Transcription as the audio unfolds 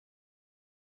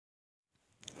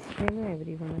Hello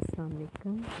everyone, Assalamu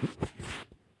alaikum.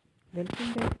 Welcome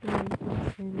back to my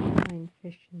YouTube channel and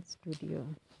Fashion Studio.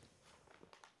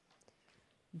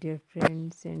 Dear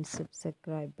friends and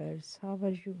subscribers, how are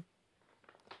you?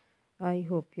 I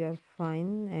hope you are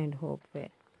fine and hope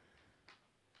well.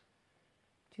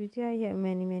 Today I have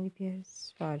many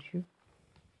pairs for you.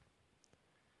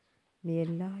 May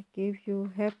Allah give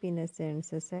you happiness and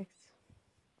success.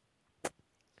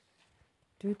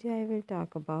 Today I will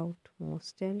talk about most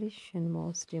stylish and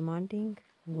most demanding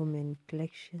women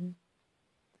collection.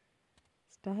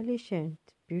 Stylish and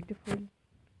beautiful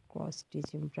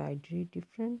cross-stitch embroidery,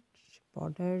 different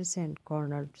borders and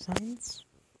corner designs.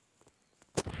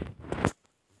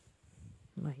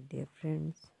 My dear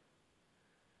friends,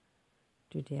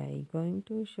 today I am going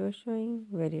to showing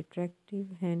very attractive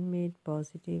handmade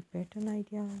positive pattern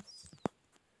ideas.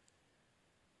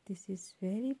 This is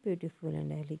very beautiful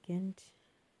and elegant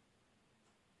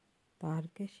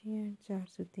Tarkashi and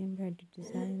Charsuti embroidery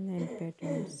design and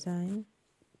pattern design.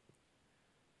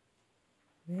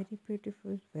 Very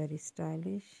beautiful, very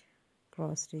stylish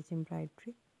cross-stitch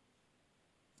embroidery.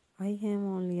 I have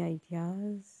only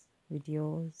ideas,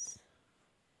 videos.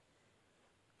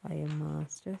 I am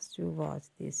masters to watch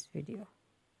this video.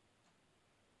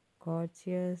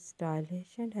 Gorgeous,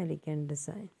 stylish and elegant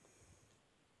design.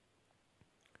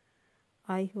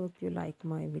 I hope you like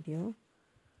my video.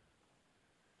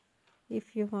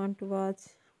 If you want to watch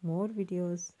more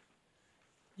videos,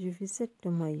 you visit to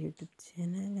my YouTube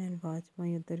channel and watch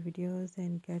my other videos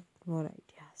and get more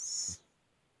ideas.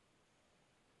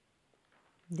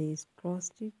 These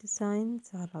cross-stitch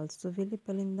designs are also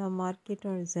available in the market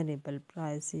or reasonable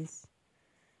prices.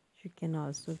 You can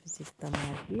also visit the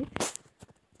market.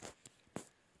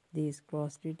 These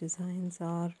cross-stitch designs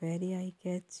are very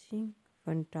eye-catching,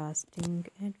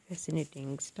 fantastic and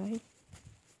fascinating style.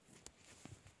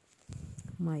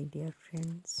 My dear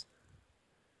friends,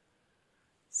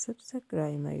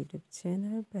 subscribe my YouTube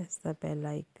channel, press the bell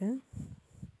icon.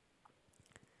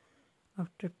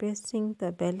 After pressing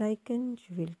the bell icon,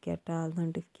 you will get all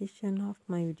notification of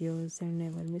my videos and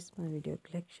never miss my video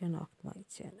collection of my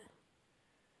channel.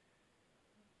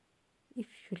 If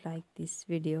you like this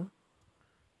video,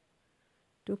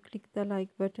 do click the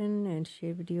like button and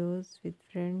share videos with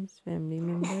friends, family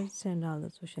members and all the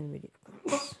social media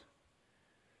accounts.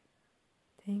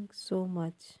 Thanks so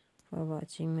much for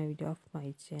watching my video of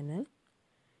my channel.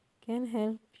 Can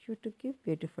help you to give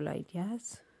beautiful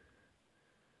ideas.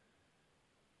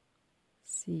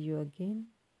 See you again.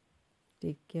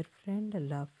 Take care friend.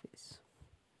 Allah Hafiz.